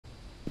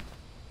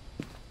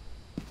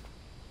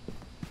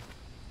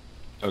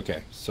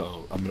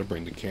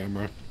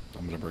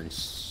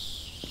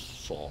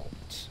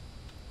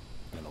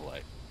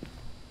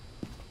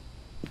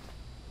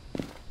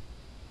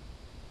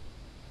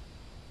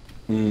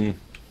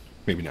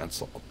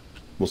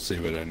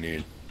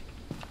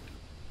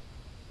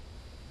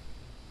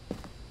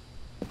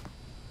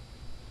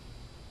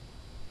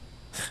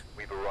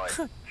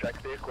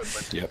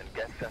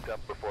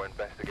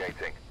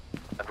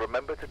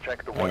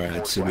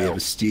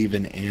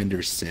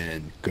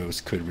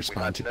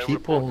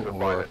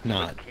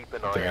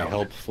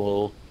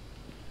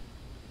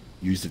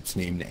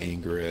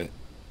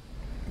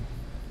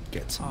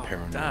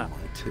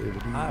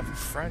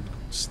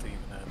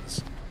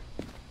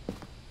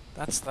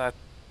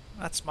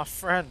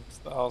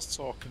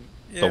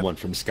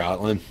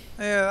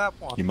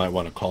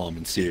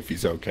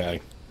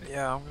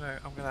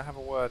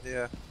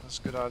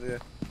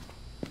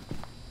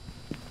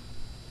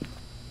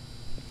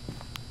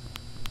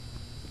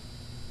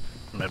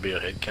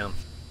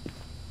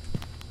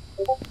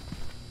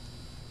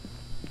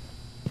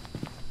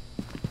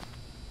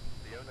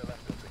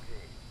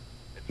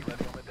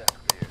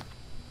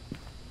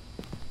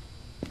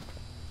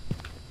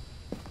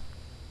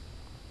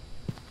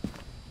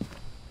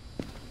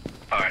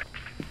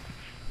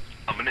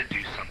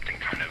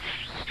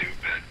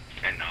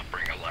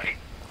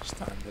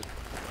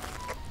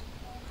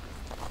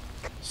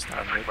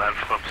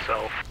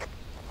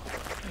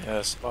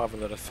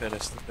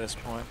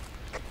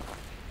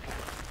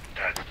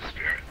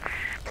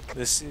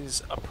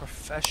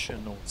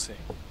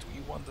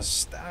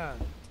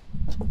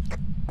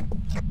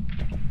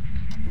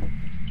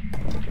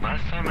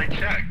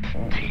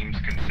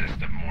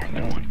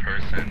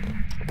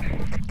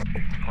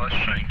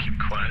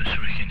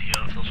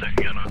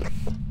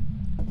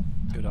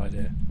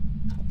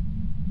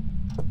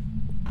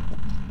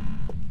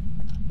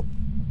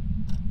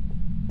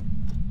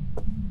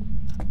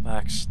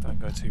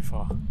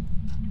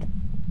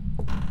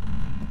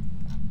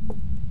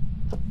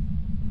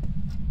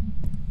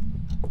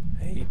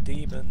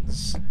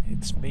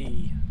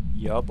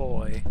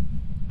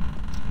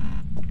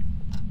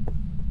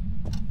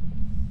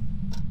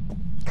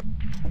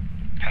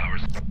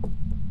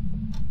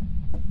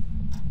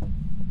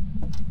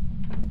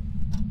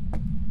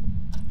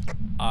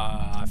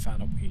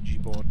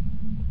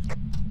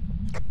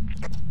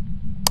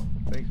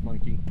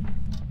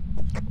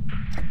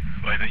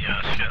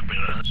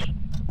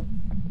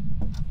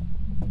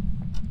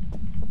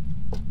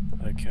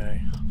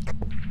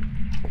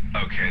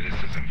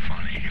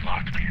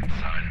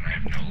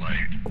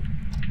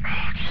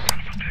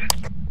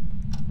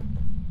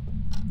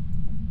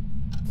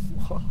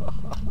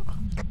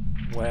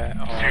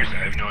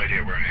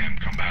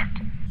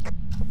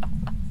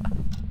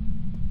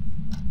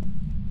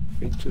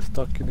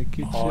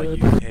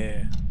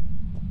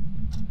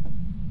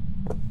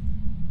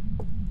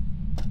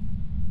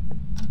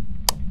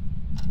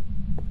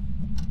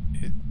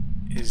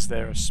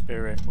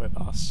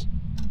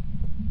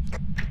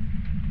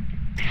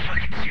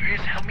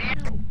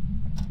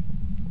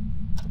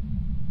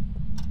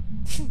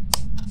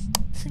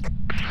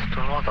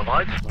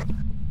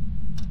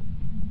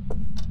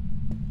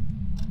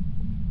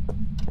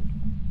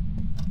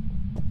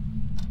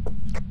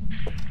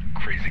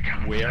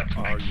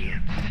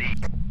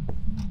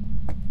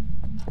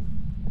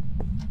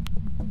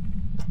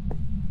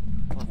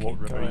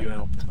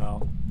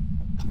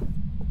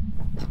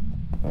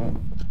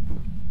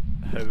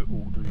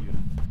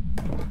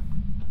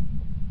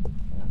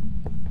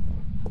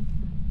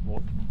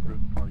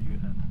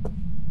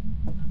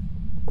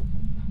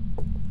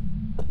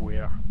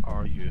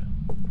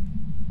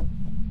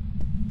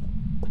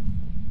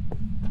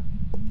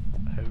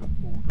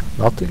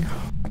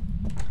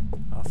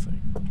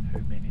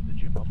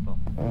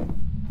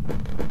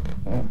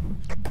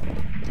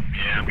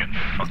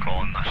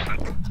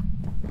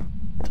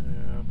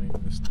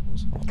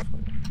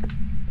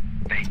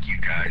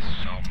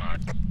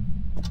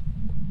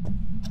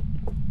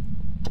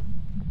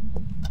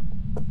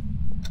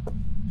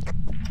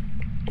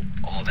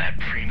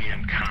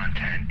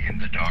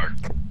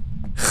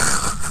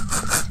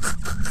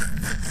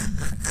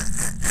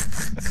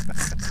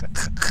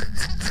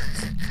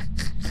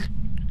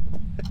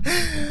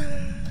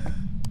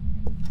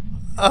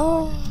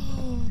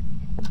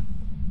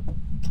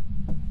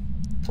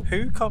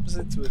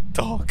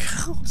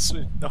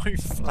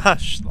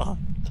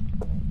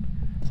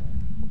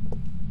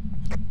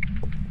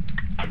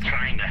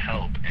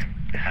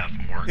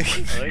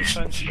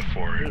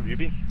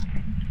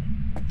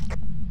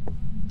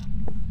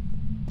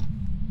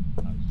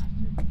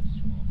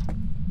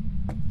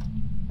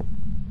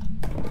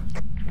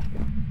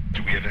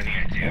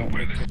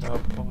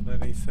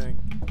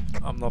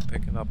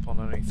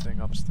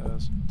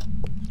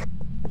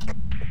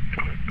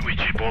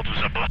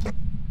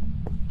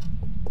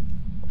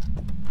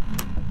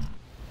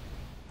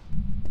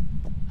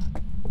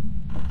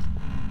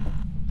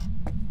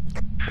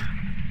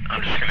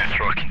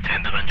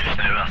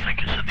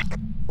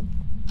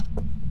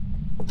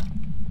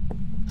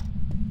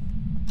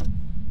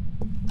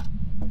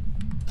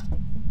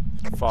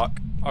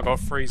Fuck. I got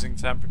freezing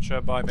temperature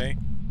by me.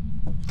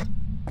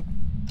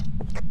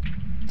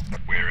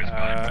 Where is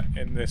mine?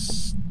 In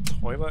this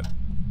toilet.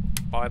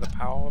 By the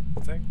power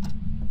thing.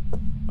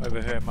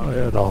 Over here, man. Oh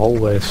yeah, the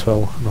hallway as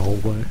well. The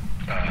hallway.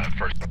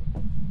 First.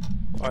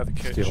 By the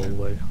It's the kitchen.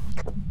 hallway.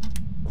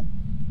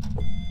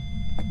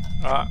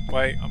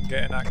 Wait, I'm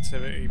getting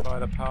activity by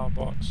the power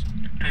box.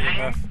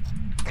 EMF.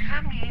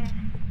 Coming.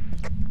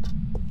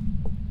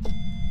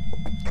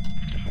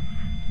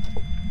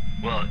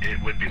 Well,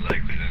 it would be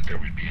likely that there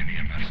would be an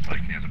EMF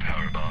spike near the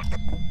power box.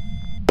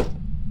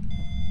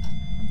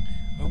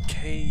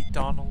 Okay,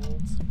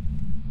 Donald.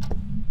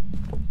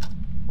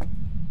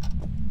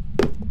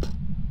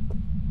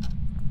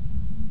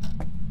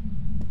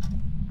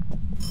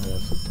 Oh, yeah,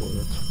 it's the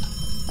toilet.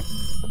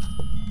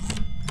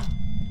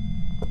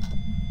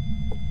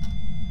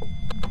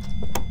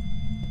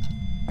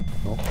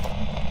 No.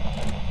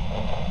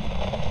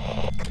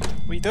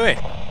 What are you doing?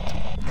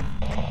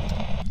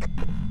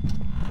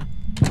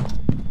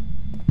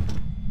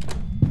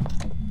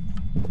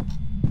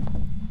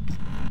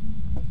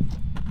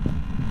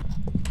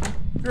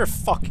 You're a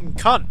fucking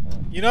cunt.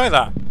 You know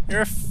that.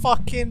 You're a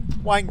fucking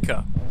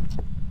wanker.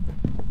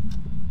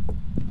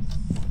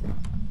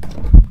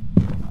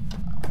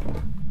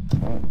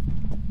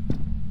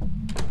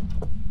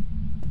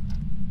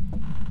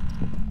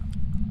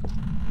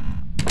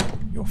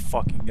 You're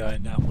fucking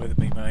going down with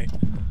me, mate.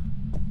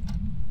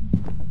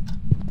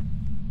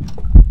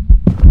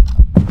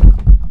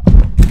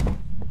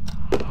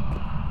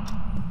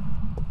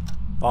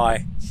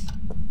 Bye.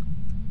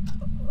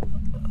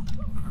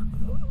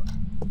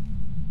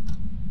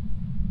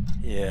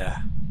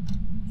 Yeah.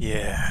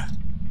 Yeah.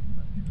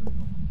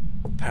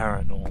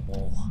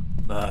 Paranormal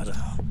murder.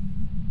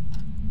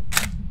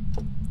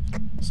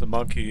 So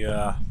Monkey,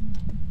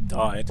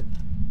 died.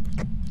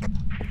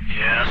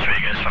 Yeah, that's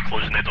right, guys, for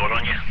closing the door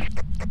on you.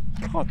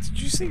 Oh, did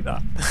you see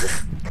that?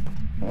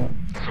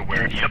 So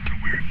where? Yep.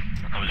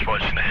 I was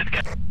watching the head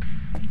get.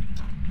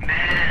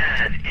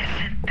 Man,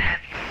 isn't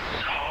that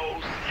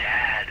so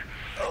sad?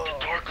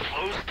 The door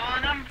closed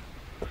on him?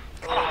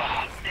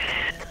 Oh,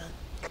 man.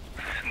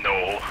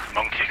 No,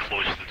 Monkey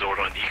closed the door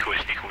on Nico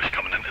as Nico was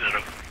coming into the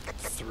room.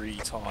 3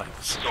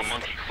 times. So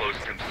Monkey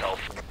closed himself.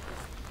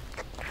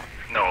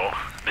 No,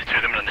 the two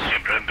of them were in the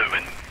same room, but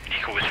when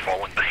Nico was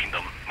falling behind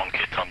them,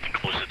 Monkey turned and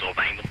closed the door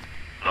behind them,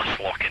 thus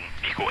locking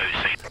Nico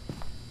outside.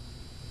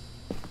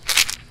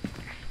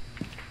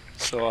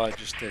 So I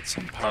just did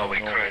some Oh, we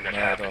couldn't paranormal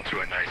have happened murder. to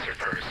a nicer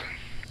person.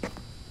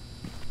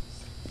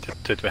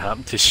 Did we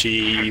happen to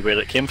see where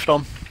it came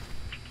from?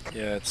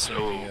 Yeah, it's in So,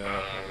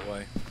 the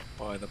hallway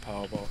by the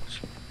power box.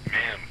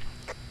 Ma'am,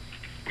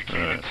 we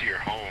came into your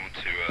home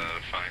to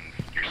find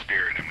your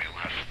spirit and we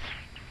left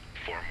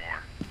 4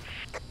 more.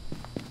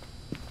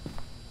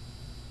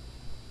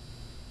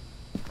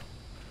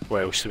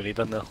 What else do we need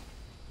in there?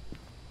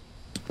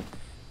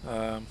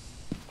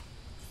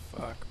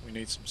 Fuck, we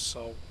need some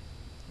salt.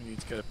 We need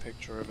to get a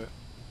picture of it.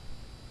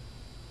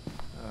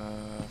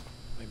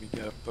 Maybe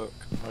get a book,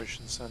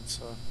 motion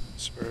sensor, and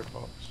spirit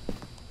box.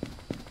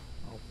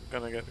 I'm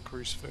gonna get the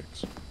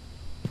crucifix.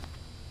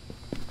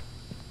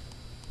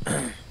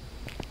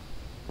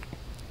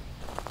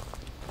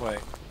 Wait,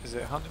 is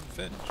it Hunt and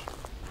Finch?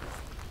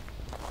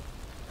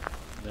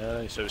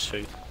 No, he's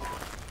outside.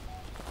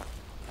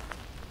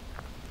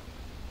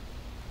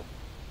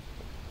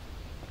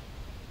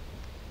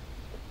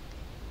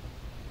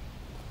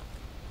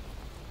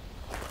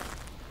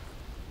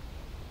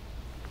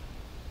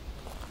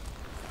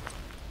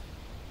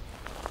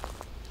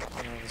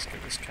 Let's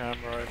get this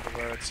camera over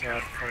where it's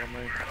at. Follow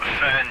me.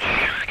 Finch,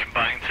 come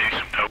back and take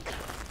some pills.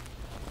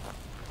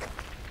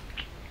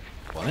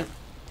 What?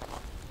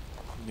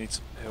 You need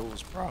some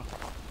pills, bro.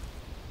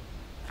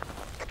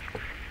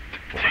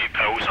 Take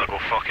pills or go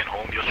fucking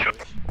home, your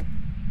choice.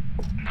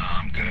 Nah,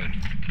 I'm good.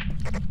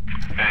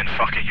 And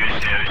fucking you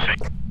stay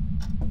outside.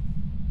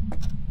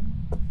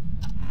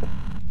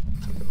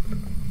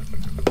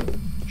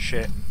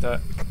 Shit,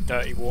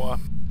 dirty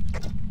water.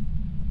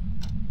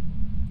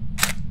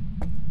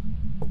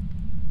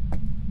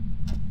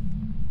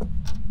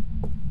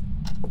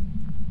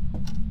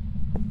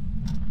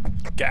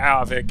 Get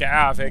out of here, get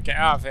out of here, get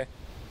out of here.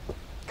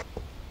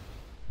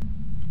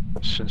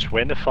 Since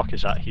when the fuck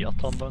is that heater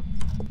turned on?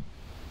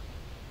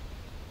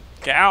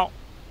 Get out.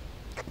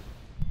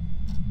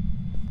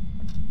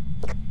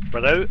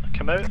 We're out,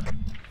 come out.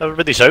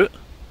 Everybody's out.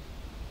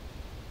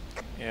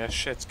 Yeah,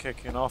 shit's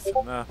kicking off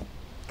in there.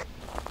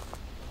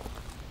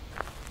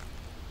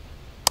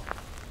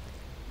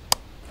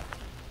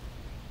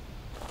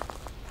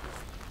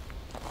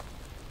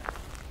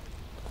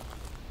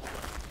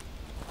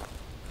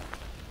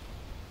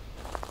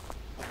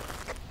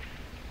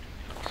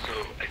 So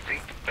I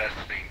think the best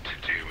thing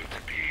to do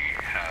would be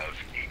have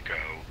Nico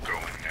go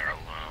in there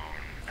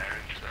alone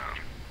and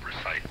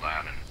recite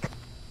Latin.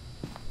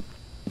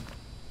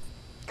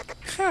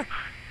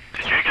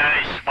 Did you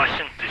guys,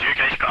 listen, did you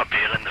guys put a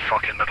bear in the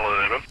fucking middle of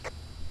the room?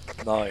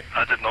 No,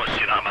 I did not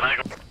see that a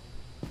minute ago.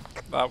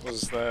 that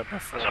was there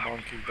before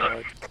Monkey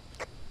died.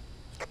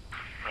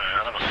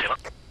 I never seen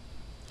it.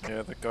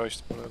 Yeah, the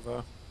ghost put it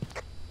there.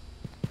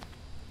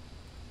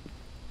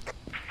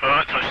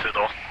 Alright, touch the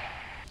door.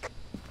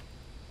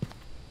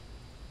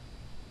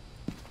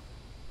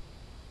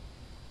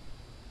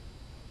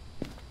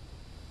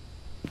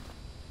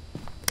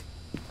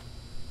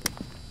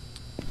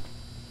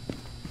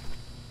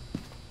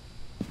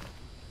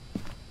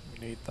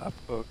 We need that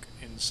book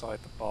inside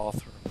the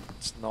bathroom.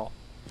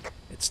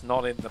 It's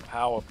not in the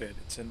power bit,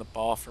 it's in the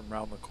bathroom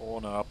round the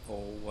corner up the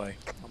hallway.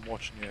 I'm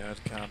watching your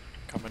head cam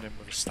coming in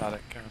with a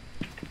static cam.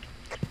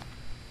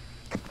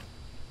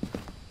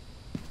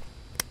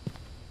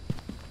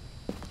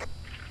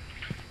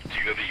 Do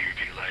you have a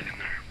UV light in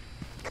there?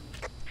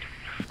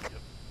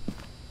 Yep.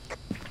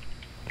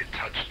 It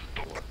touched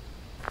the door.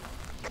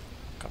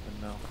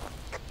 Coming now.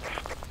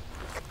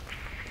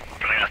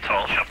 Bring a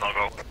torch, I've not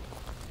got.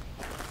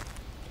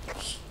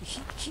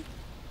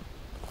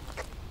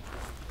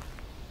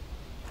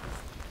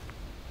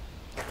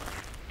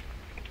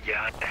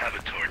 Yeah, I have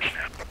a torch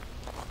now.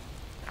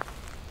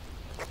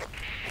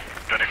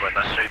 Gonna go in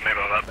this side, maybe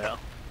that better.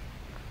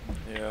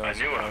 Yeah, I that's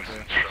knew a good I was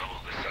in idea. trouble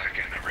the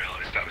second I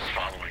realized I was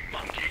following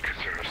Monkey because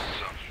there was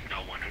no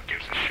one who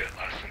gives a shit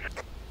lesson.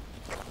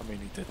 I mean,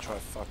 he did try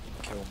to fucking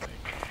kill me.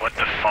 What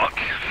the fuck?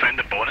 Found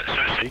the bonnets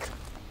outside.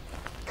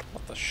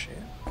 What the shit?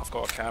 I've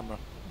got a camera.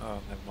 Oh,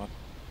 never mind.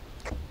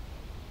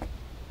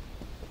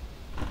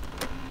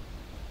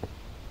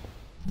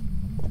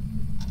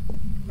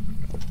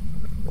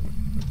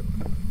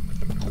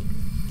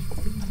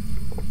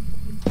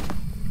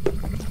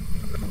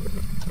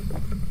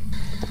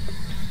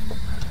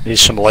 Need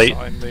some light.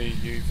 Shine the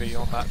UV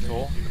on that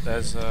door.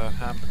 There's a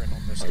handprint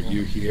on this Are door.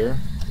 you here?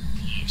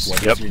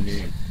 What Yep. is your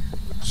name?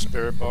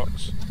 Spirit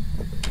box.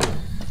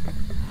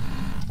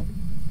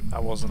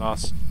 That wasn't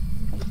us.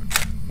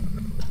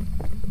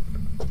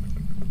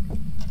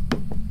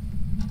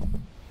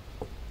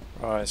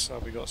 Right, so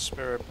we got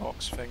spirit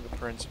box,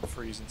 fingerprints, and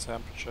freezing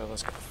temperature.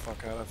 Let's get the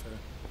fuck out of here.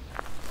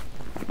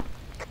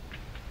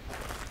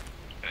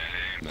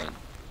 Man.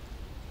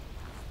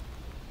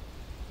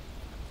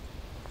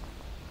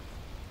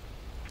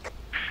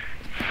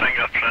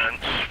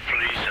 Fingerprints,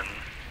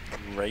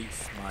 freezing.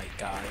 Wraith, my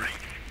guy.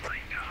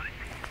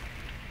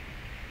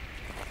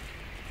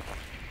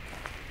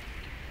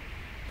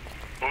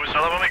 What was the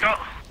other one we got?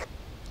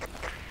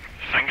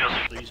 Fingers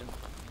freezing.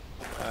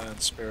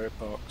 And spirit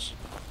box.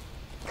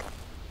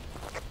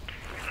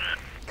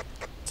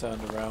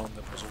 Turned around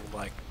and was all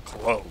like,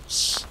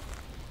 close.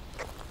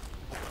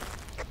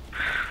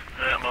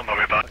 Yeah, I'm on my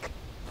way back.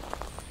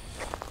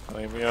 I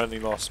mean, we only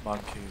lost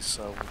monkeys,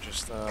 so we'll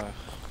just we'll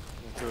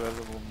do a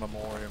little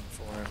memoriam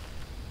for him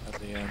at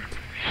the end.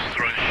 He's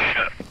throwing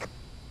shit.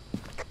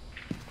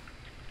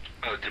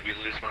 Oh, did we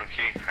lose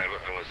Monkey? I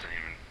wasn't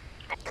even...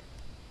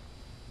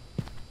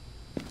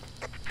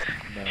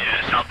 No. Yeah,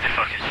 it's hard to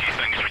fucking see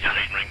things when you're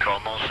hiding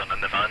around corners and in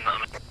the van.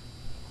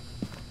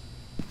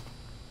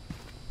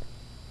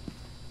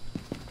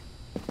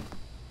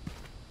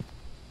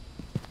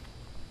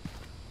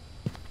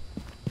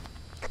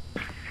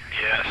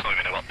 Yeah, it's not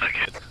going to work that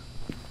good.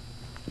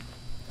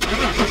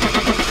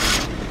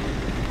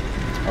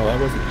 Oh, that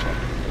wasn't Chuck.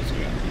 That was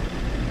Jack.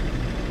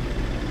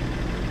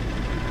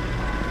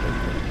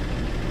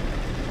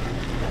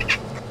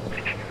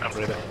 I'm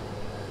ready.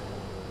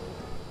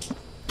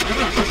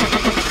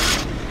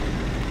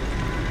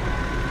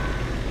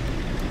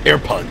 Air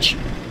punch.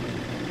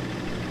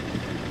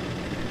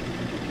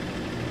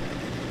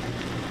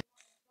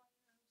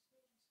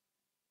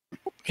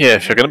 Yeah,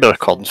 if you're going to be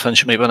recording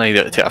things, you maybe need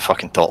to take a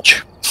fucking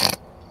torch.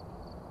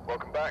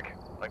 Welcome back.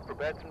 I've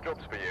prepared some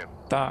jobs for you.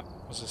 That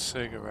was a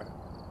cigarette.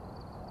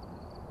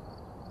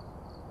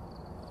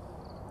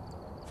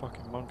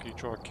 Fucking monkey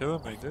tried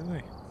killing me, didn't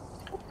he?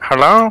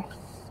 Hello?